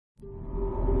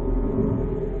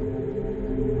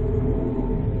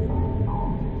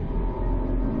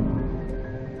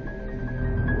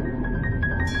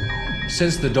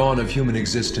Since the dawn of human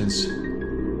existence,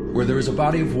 where there is a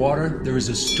body of water, there is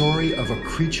a story of a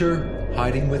creature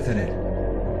hiding within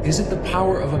it. Is it the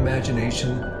power of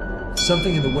imagination,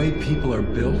 something in the way people are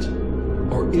built?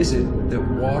 Or is it that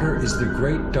water is the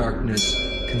great darkness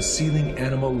concealing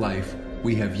animal life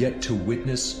we have yet to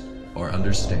witness or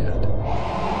understand?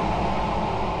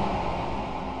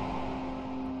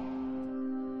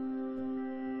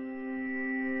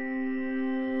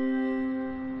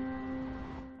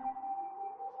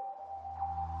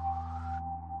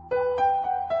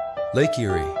 Lake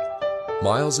Erie,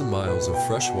 miles and miles of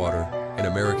fresh water in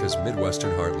America's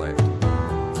Midwestern heartland.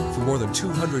 For more than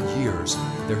 200 years,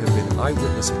 there have been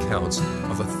eyewitness accounts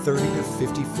of a 30 to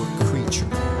 50 foot creature,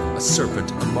 a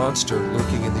serpent, a monster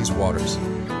lurking in these waters.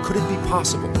 Could it be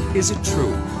possible? Is it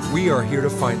true? We are here to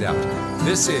find out.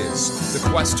 This is The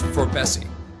Quest for Bessie.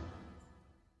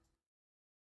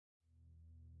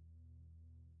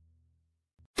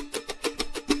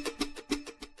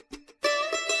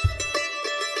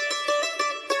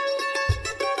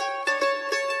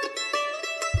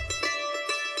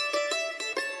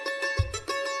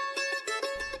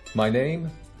 My name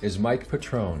is Mike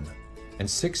Petrone, and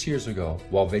 6 years ago,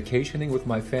 while vacationing with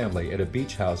my family at a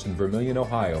beach house in Vermilion,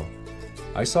 Ohio,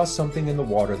 I saw something in the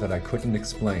water that I couldn't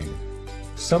explain.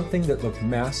 Something that looked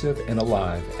massive and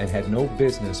alive and had no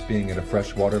business being in a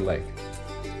freshwater lake.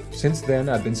 Since then,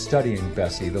 I've been studying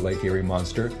Bessie, the Lake Erie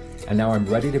Monster, and now I'm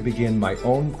ready to begin my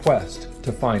own quest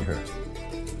to find her.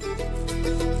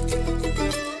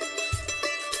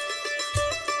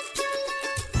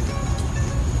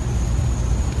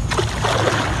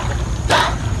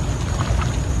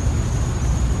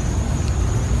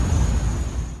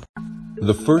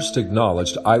 The first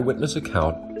acknowledged eyewitness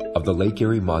account of the Lake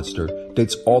Erie Monster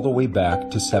dates all the way back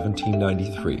to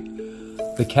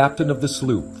 1793. The captain of the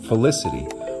sloop, Felicity,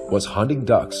 was hunting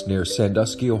ducks near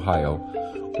Sandusky, Ohio,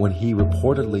 when he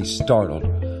reportedly startled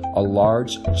a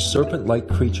large serpent-like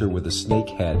creature with a snake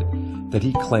head that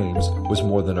he claims was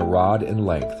more than a rod in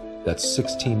length. That's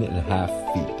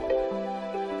 16.5 feet.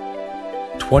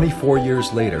 24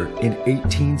 years later, in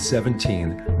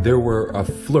 1817, there were a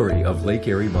flurry of Lake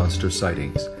Erie Monster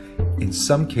sightings, in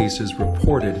some cases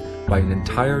reported by an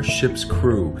entire ship's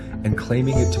crew and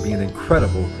claiming it to be an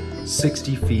incredible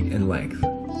 60 feet in length.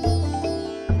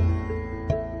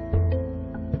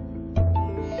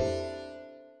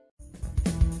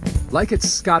 Like its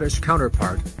Scottish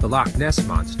counterpart, the Loch Ness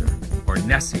Monster, or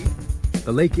Nessie,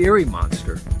 the Lake Erie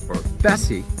Monster, or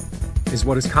Bessie, is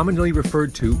what is commonly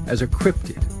referred to as a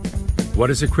cryptid. What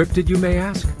is a cryptid, you may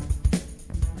ask?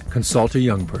 Consult a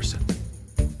young person.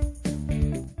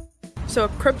 So a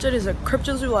cryptid is a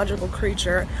cryptozoological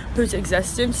creature whose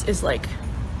existence is like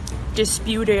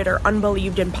disputed or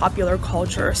unbelieved in popular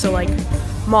culture, so like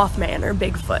Mothman or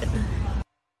Bigfoot.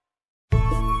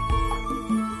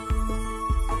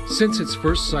 Since its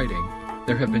first sighting,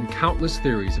 there have been countless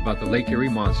theories about the Lake Erie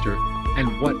Monster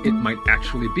and what it might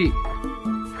actually be.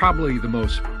 Probably the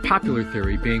most popular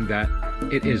theory being that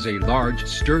it is a large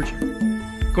sturgeon.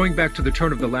 Going back to the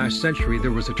turn of the last century,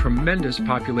 there was a tremendous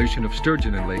population of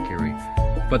sturgeon in Lake Erie,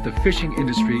 but the fishing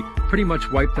industry pretty much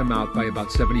wiped them out by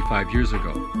about 75 years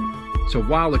ago. So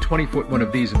while a 20-foot one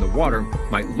of these in the water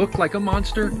might look like a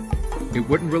monster, it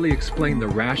wouldn't really explain the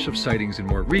rash of sightings in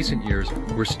more recent years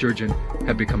where sturgeon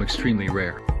have become extremely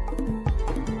rare.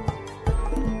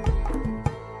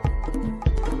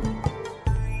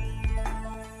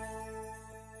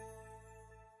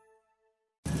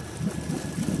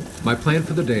 My plan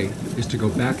for the day is to go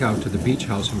back out to the beach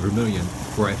house in Vermilion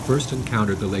where I first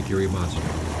encountered the Lake Erie Monster.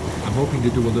 I'm hoping to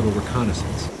do a little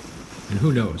reconnaissance. And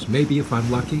who knows, maybe if I'm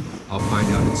lucky, I'll find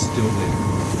out it's still there.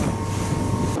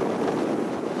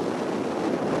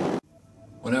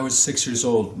 When I was 6 years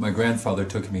old, my grandfather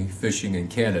took me fishing in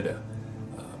Canada.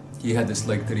 He had this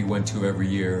lake that he went to every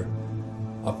year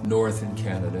up north in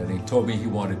Canada, and he told me he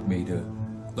wanted me to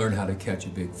learn how to catch a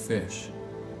big fish.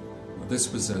 Well,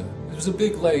 this was a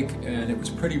big lake, and it was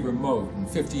pretty remote, and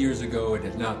 50 years ago it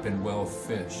had not been well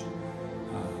fished.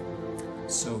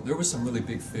 So there were some really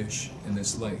big fish in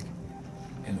this lake,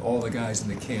 and all the guys in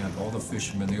the camp, all the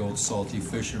fishermen, the old salty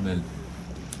fishermen,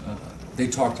 they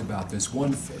talked about this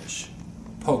one fish,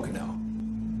 Pocono.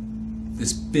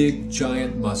 This big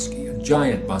giant muskie, a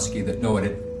giant muskie that no one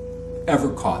had ever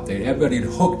caught. Everybody had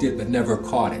hooked it but never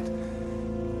caught it.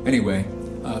 Anyway,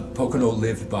 Pocono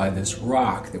lived by this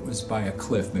rock that was by a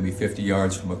cliff, maybe 50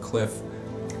 yards from a cliff,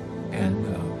 and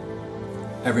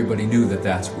everybody knew that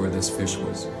that's where this fish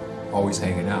was always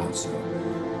hanging out. So,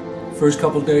 first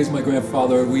couple of days, my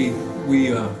grandfather, we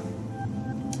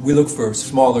looked for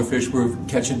smaller fish. We were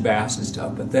catching bass and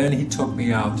stuff, but then he took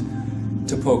me out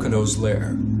to Pocono's lair.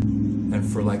 And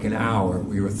for like an hour,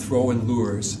 we were throwing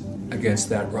lures against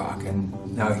that rock.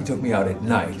 And now he took me out at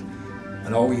night,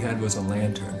 and all we had was a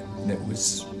lantern, and it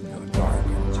was, dark,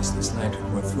 and just this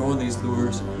lantern. We're throwing these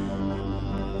lures,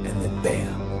 and then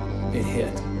bam, it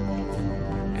hit.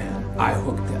 And I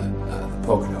hooked the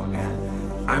Pocono,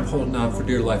 and I'm holding on for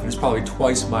dear life. It's probably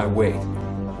twice my weight.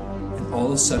 And all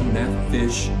of a sudden, that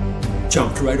fish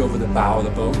jumped right over the bow of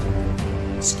the boat,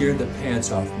 scared the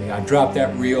pants off me. I dropped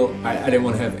that reel. I didn't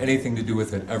want to have anything to do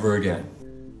with it ever again.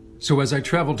 So as I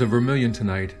travel to Vermilion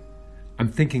tonight, I'm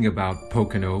thinking about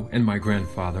Pocono and my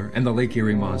grandfather and the Lake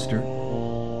Erie Monster,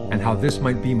 and how this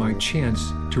might be my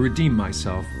chance to redeem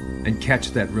myself and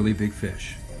catch that really big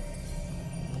fish.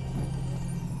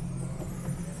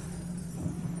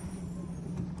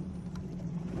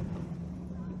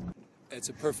 It's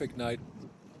a perfect night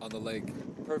on the lake.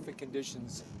 Perfect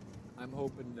conditions. I'm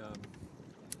hoping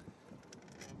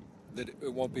that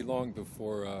it won't be long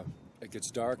before it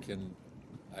gets dark, and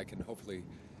I can hopefully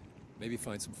maybe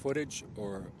find some footage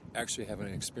or actually have an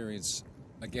experience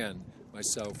again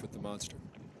myself with the monster.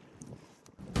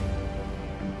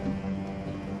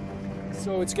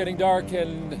 So it's getting dark,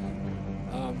 and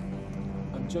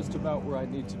I'm just about where I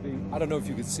need to be. I don't know if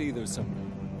you can see, there's some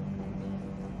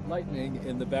lightning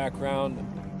in the background.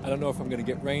 I don't know if I'm going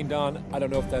to get rained on. I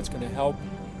don't know if that's going to help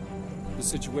the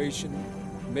situation,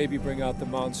 maybe bring out the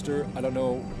monster. I don't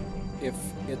know if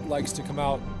it likes to come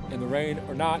out in the rain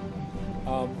or not.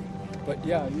 But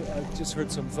yeah, I just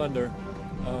heard some thunder.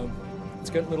 It's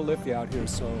getting a little iffy out here,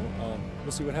 so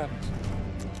we'll see what happens.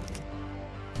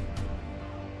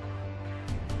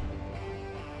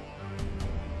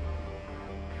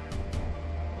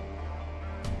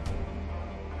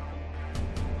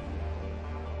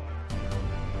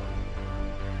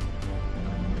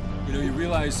 You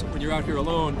realize when you're out here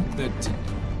alone that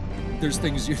there's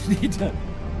things you need to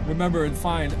remember and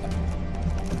find.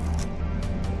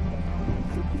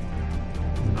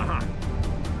 Got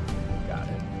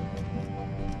it.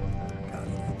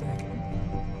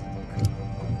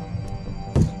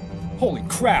 Holy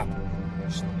crap!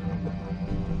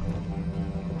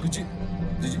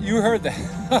 You heard that?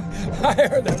 I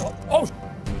heard that. Oh!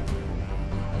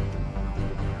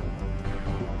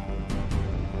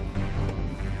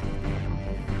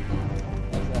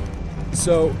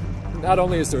 So, not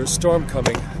only is there a storm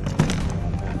coming,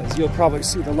 as you'll probably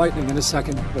see the lightning in a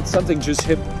second, but something just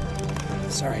hit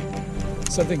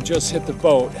the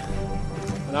boat,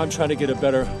 and I'm trying to get a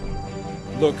better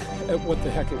look at what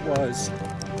the heck it was.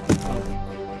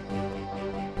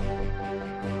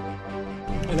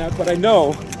 But I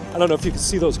don't know if you can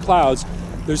see those clouds,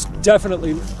 there's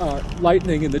definitely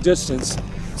lightning in the distance,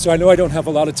 so I know I don't have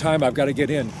a lot of time, I've got to get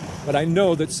in. But I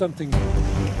know that something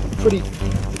pretty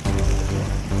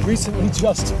recently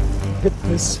just hit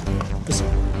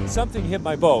something hit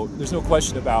my boat, there's no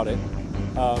question about it.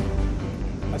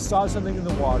 I saw something in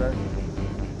the water.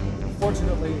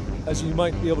 Fortunately, as you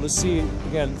might be able to see,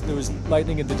 again, there was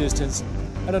lightning in the distance.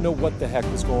 I don't know what the heck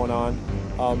was going on.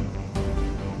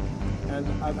 And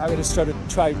I'm going to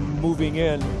try moving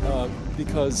in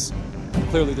because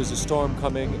clearly there's a storm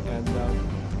coming, and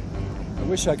I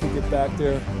wish I could get back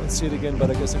there and see it again,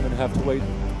 but I guess I'm going to have to wait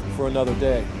for another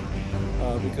day.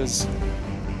 Because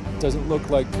it doesn't look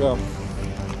like,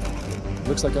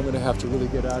 looks like I'm going to have to really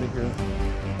get out of here.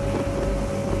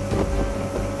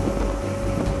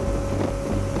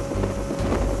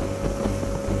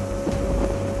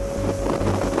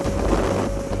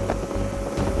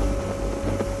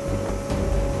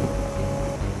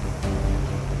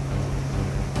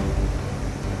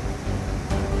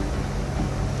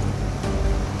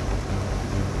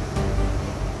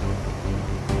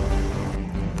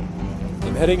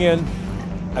 Heading in,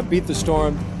 I beat the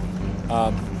storm,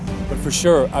 but for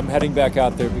sure I'm heading back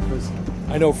out there because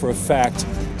I know for a fact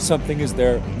something is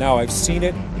there. Now I've seen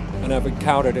it and I've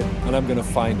encountered it, and I'm going to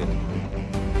find it.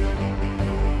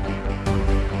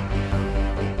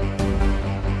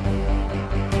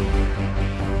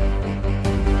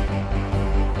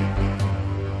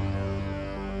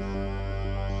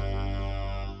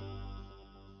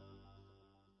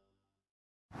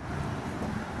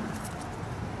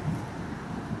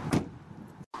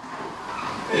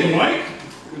 Hey, Mike.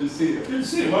 Good to see you. Good to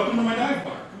see you. Welcome to my dive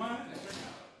bar. Come on in.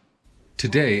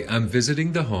 Today, I'm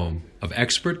visiting the home of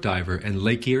expert diver and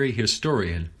Lake Erie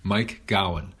historian Mike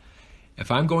Gowan.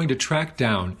 If I'm going to track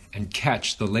down and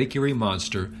catch the Lake Erie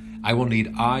Monster, I will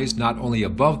need eyes not only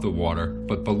above the water,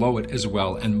 but below it as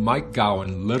well, and Mike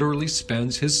Gowan literally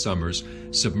spends his summers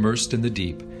submersed in the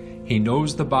deep. He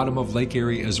knows the bottom of Lake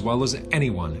Erie as well as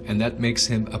anyone, and that makes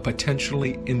him a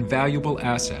potentially invaluable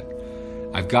asset.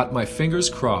 I've got my fingers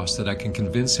crossed that I can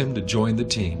convince him to join the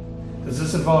team. Does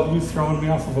this involve you throwing me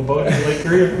off of a boat in Lake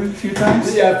Erie a few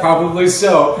times? Yeah, probably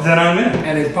so. Then I'm in.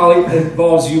 And it probably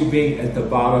involves you being at the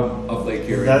bottom of Lake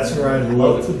Erie. That's where I'd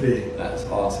love to be. That's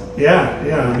awesome. Yeah,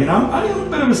 yeah. I mean, I'm a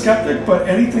little bit of a skeptic, but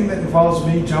anything that involves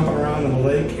me jumping around in the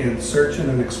lake and searching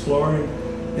and exploring,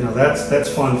 you know, that's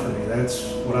fun for me. That's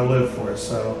what I live for.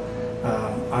 So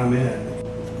I'm in.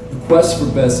 The Quest for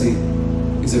Bessie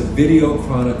is a video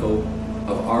chronicle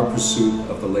of our pursuit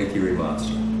of the Lake Erie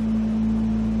Monster.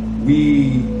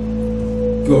 We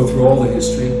go through all the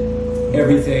history,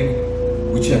 everything.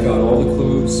 We check out all the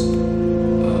clues.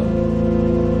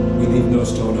 We leave no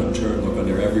stone unturned, look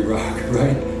under every rock,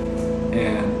 right?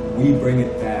 And we bring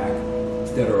it back,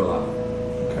 dead or alive.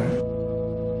 Okay.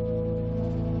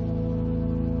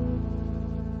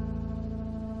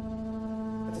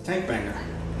 That's a tank banger.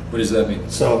 What does that mean?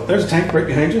 So there's a tank right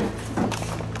behind you.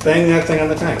 Bang that thing on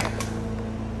the tank.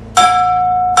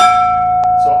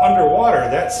 So underwater,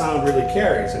 that sound really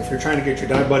carries. If you're trying to get your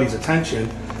dive buddy's attention,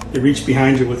 you reach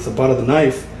behind you with the butt of the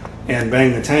knife and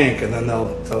bang the tank, and then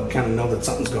they'll kind of know that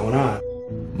something's going on.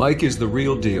 Mike is the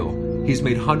real deal. He's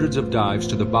made hundreds of dives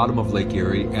to the bottom of Lake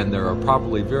Erie, and there are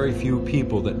probably very few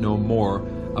people that know more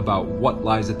about what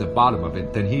lies at the bottom of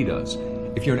it than he does.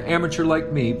 If you're an amateur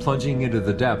like me, plunging into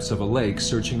the depths of a lake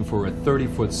searching for a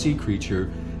 30-foot sea creature,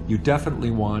 you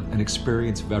definitely want an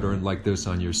experienced veteran like this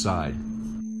on your side.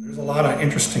 There's a lot of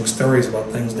interesting stories about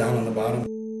things down on the bottom.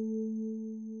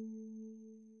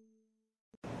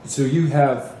 So you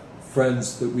have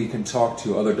friends that we can talk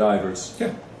to, other divers.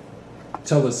 Yeah.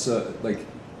 Tell us,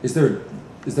 is there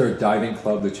a diving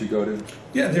club that you go to?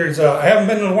 Yeah, there's. I haven't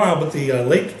been in a while, but the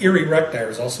Lake Erie Wreck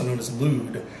Divers, also known as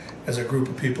LUDE, as a group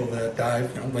of people that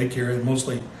dive, Lake Erie,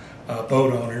 mostly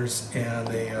boat owners, and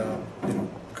they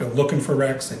go looking for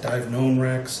wrecks. They dive known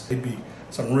wrecks. They'd be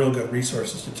some real good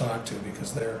resources to talk to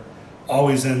because they're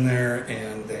always in there,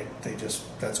 and they just,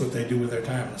 that's what they do with their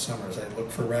time in the summers. They look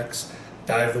for wrecks,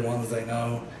 dive the ones they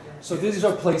know. So these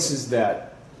are places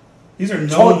that These are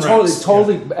known wrecks.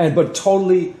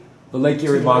 Totally the Lake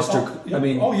Erie Monster. Oh, yeah. I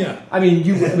mean, oh yeah. I mean,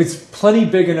 it's plenty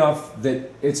big enough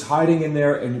that it's hiding in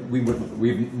there, and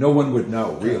no one would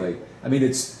know really. I mean,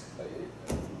 it's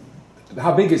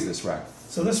how big is this wreck?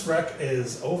 So this wreck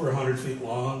is over 100 feet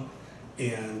long,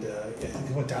 and I think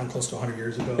it went down close to 100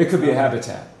 years ago. It could be a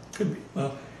habitat. Could be.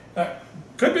 Well,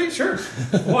 could be. Sure.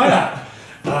 Why not?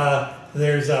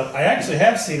 I actually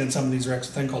have seen in some of these wrecks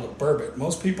a thing called a burbot.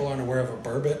 Most people aren't aware of a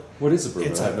burbot. What is a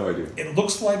burbot? I have no idea. It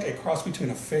looks like a cross between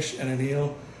a fish and an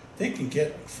eel. They can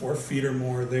get 4 feet or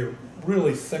more. They're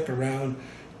really thick around,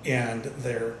 and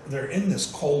they're in this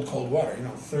cold water.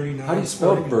 39. How do you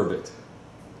spell burbot?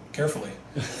 Carefully.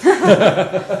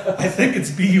 I think it's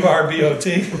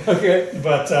B-U-R-B-O-T. Okay.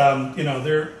 But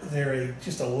they're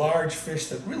just a large fish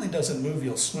that really doesn't move.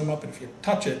 You'll swim up, and if you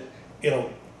touch it, it'll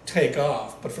take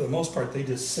off. But for the most part, they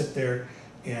just sit there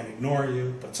and ignore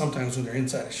you. But sometimes when they're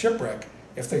inside a shipwreck,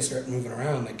 if they start moving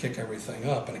around, they kick everything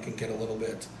up, and it can get a little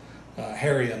bit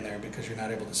hairy in there because you're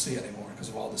not able to see anymore because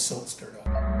of all the silt stirred up.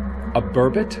 A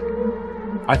burbot?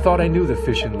 I thought I knew the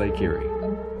fish in Lake Erie.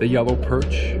 The yellow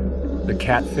perch, the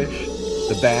catfish,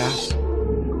 the bass.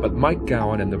 But Mike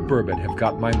Gowan and the burbot have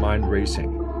got my mind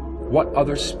racing. What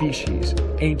other species,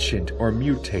 ancient or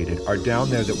mutated, are down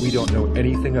there that we don't know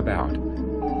anything about?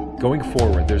 Going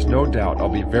forward, there's no doubt I'll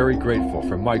be very grateful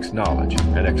for Mike's knowledge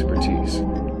and expertise.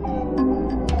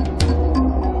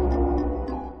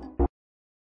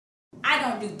 I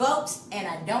don't do boats and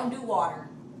I don't do water.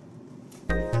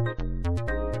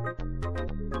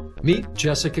 Meet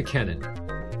Jessica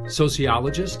Keenan,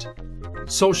 sociologist,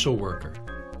 social worker,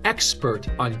 expert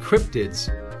on cryptids,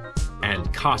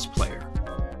 and cosplayer.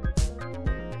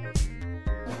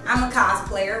 I'm a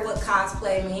cosplayer. What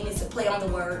cosplay means is a play on the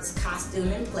words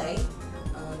costume and play.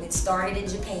 It started in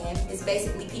Japan. It's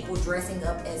basically people dressing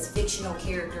up as fictional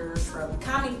characters from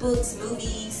comic books,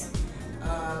 movies,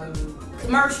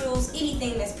 commercials,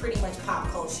 anything that's pretty much pop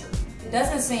culture. It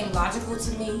doesn't seem logical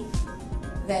to me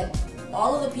that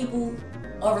all of the people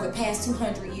over the past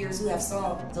 200 years who have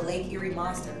saw the Lake Erie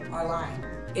Monster are lying.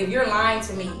 If you're lying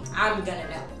to me, I'm gonna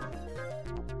know.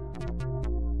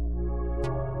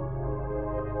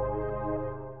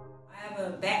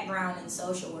 Background in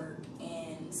social work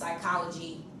and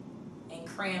psychology and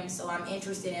crim, so I'm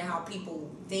interested in how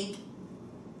people think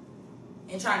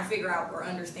and trying to figure out or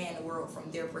understand the world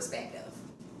from their perspective.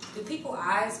 Do people's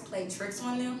eyes play tricks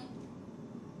on them?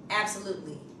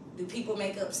 Absolutely. Do people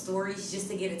make up stories just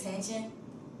to get attention?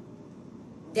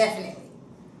 Definitely.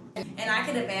 And I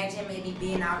could imagine maybe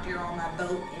being out there on my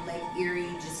boat in Lake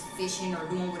Erie just fishing or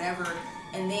doing whatever,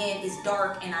 and then it's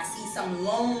dark and I see some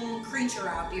lone creature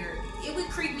out there, it would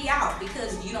creep me out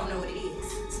because you don't know what it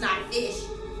is. It's not a fish,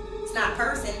 it's not a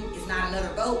person, it's not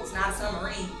another boat, it's not a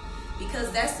submarine.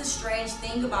 Because that's the strange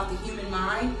thing about the human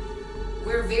mind.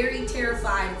 We're very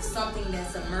terrified of something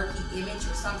that's a murky image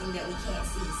or something that we can't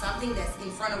see. Something that's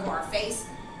in front of our face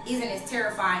isn't as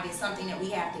terrifying as something that we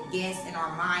have to guess, and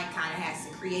our mind kind of has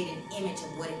to create an image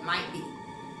of what it might be.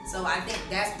 So I think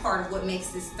that's part of what makes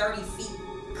this 30 feet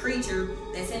creature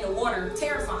that's in the water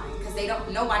terrifying, because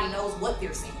nobody knows what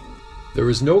they're seeing. There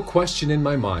is no question in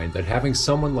my mind that having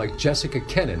someone like Jessica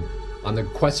Keenan on the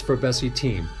Quest for Bessie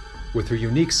team, with her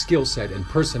unique skill set and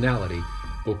personality,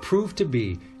 will prove to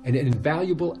be an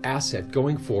invaluable asset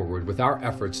going forward with our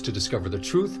efforts to discover the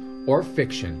truth or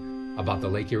fiction about the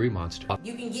Lake Erie Monster.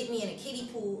 You can get me in a kiddie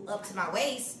pool up to my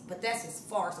waist, but that's as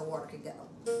far as the water could go.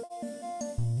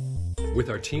 With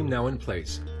our team now in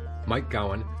place, Mike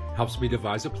Gowan helps me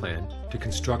devise a plan to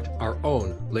construct our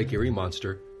own Lake Erie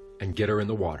Monster and get her in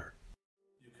the water.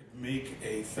 You could make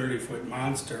a 30-foot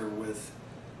monster with,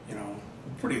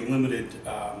 pretty limited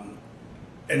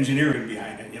engineering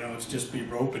behind it. It's just be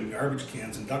rope and garbage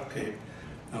cans and duct tape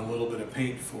and a little bit of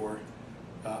paint for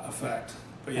effect.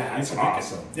 But yeah, that's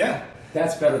awesome. Yeah.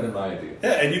 That's better than my idea.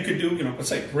 Yeah, and you could do, let's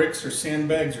say bricks or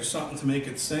sandbags or something to make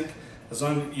it sink. As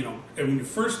long, and when you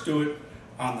first do it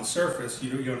on the surface,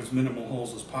 you want as minimal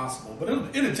holes as possible. But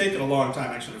it'd take it a long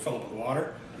time actually to fill up with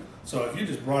water. So if you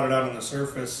just brought it out on the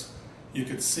surface, you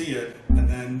could see it, and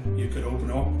then you could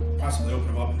possibly open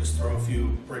them up and just throw a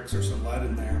few bricks or some lead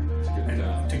in there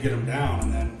to get them down,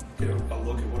 and then get a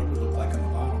look at what it would look like on the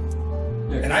bottom.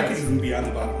 Yeah, and I could even be on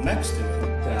the bottom next to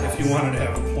it if you wanted to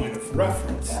have a point of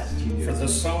reference for the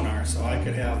sonar, so I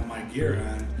could have my gear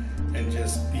on and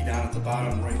just be down at the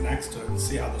bottom right next to it and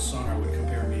see how the sonar would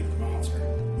compare me to the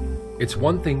monster. It's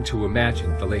one thing to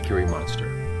imagine the Lake Erie Monster.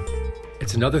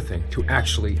 It's another thing to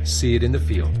actually see it in the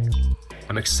field.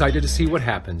 I'm excited to see what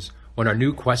happens when our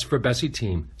new Quest for Bessie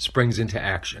team springs into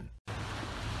action.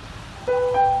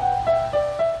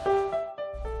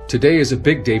 Today is a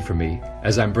big day for me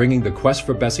as I'm bringing the Quest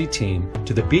for Bessie team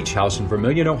to the beach house in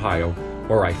Vermilion, Ohio,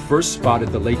 where I first spotted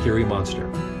the Lake Erie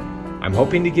Monster. I'm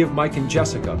hoping to give Mike and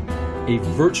Jessica a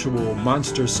virtual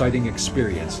monster sighting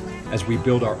experience as we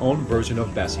build our own version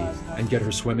of Bessie and get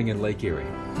her swimming in Lake Erie.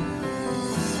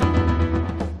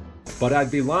 But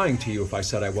I'd be lying to you if I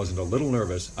said I wasn't a little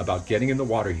nervous about getting in the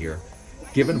water here,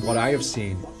 given what I have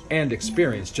seen and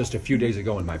experienced just a few days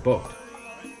ago in my boat.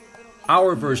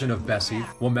 Our version of Bessie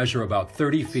will measure about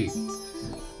 30 feet.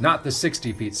 Not the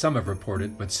 60 feet some have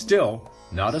reported, but still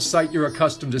not a sight you're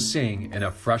accustomed to seeing in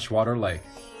a freshwater lake.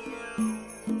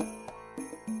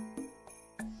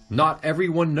 Not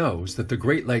everyone knows that the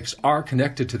Great Lakes are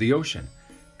connected to the ocean,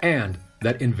 and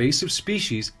that invasive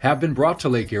species have been brought to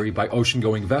Lake Erie by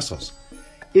ocean-going vessels.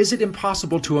 Is it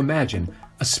impossible to imagine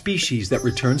a species that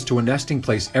returns to a nesting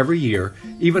place every year,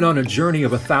 even on a journey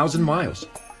of 1,000 miles?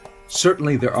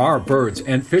 Certainly there are birds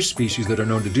and fish species that are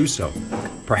known to do so.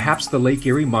 Perhaps the Lake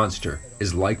Erie Monster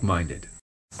is like-minded.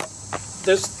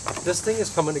 This thing is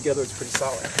coming together. It's pretty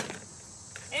solid.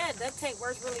 Yeah, duct tape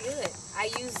works really good. I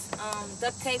used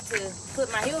duct tape to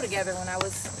put my heel together when I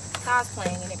was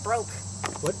cosplaying and it broke.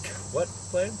 What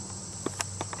playing?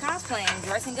 Cosplaying,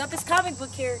 dressing up as comic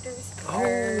book characters. Oh.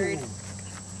 Nerd.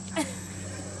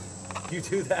 You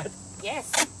do that?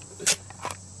 Yes.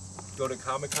 Go to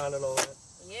Comic-Con and all that?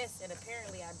 Yes, and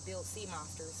apparently I build sea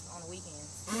monsters on the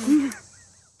weekends.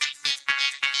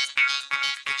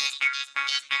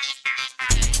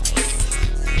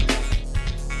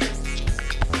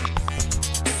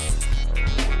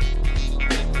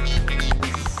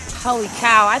 Holy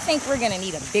cow, I think we're gonna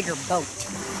need a bigger boat.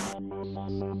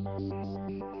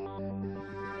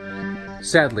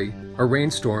 Sadly, a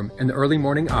rainstorm in the early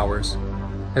morning hours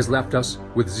has left us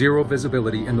with zero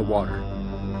visibility in the water,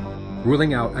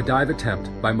 ruling out a dive attempt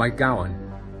by Mike Gowan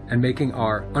and making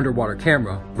our underwater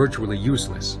camera virtually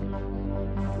useless.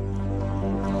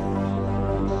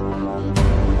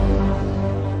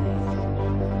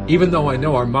 Even though I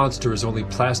know our monster is only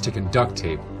plastic and duct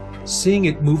tape, seeing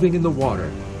it moving in the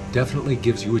water definitely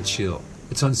gives you a chill.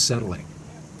 It's unsettling.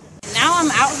 Now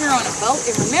I'm out here on a boat,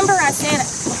 and remember I said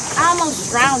I almost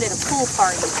drowned at a pool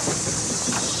party.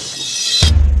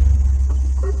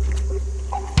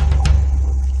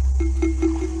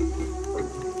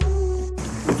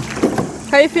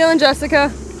 How you feeling,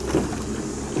 Jessica?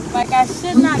 Like I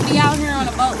should not be out here on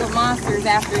a boat with monsters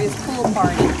after this pool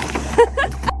party.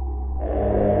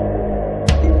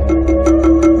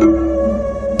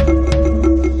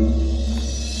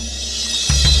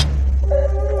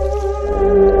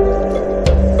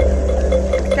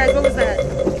 Guys, what was that?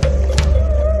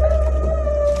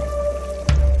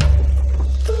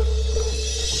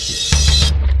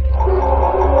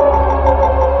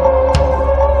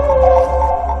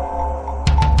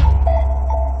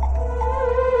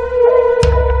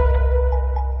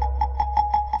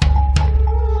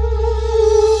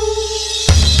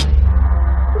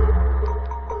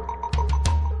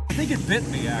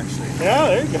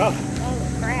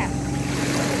 crab.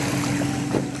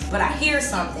 But I hear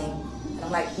something, and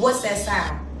I'm like, what's that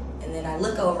sound? And then I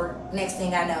look over, next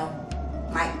thing I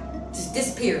know, Mike just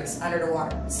disappears under the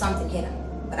water. Something hit him,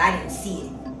 but I didn't see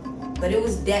it. But it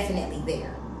was definitely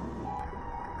there.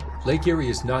 Lake Erie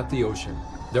is not the ocean.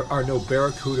 There are no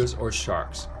barracudas or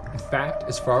sharks. In fact,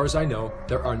 as far as I know,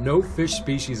 there are no fish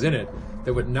species in it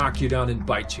that would knock you down and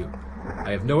bite you.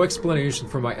 I have no explanation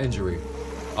for my injury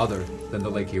other than the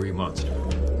Lake Erie Monster.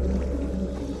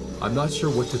 I'm not sure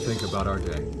what to think about our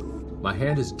day. My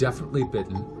hand is definitely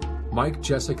bitten. Mike,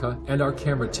 Jessica, and our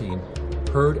camera team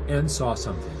heard and saw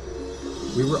something.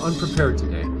 We were unprepared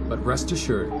today, but rest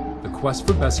assured, the Quest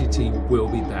for Bessie team will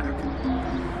be back.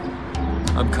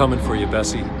 I'm coming for you,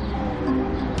 Bessie.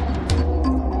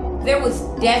 There was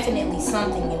definitely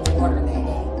something in the water that day.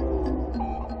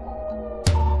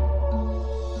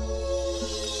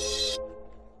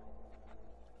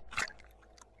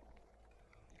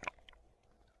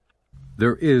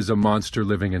 There is a monster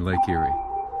living in Lake Erie.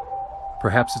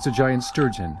 Perhaps it's a giant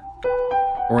sturgeon,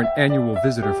 or an annual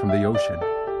visitor from the ocean,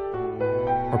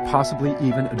 or possibly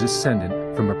even a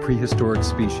descendant from a prehistoric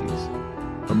species.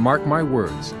 But mark my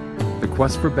words, the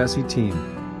Quest for Bessie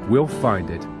team will find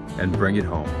it and bring it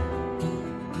home.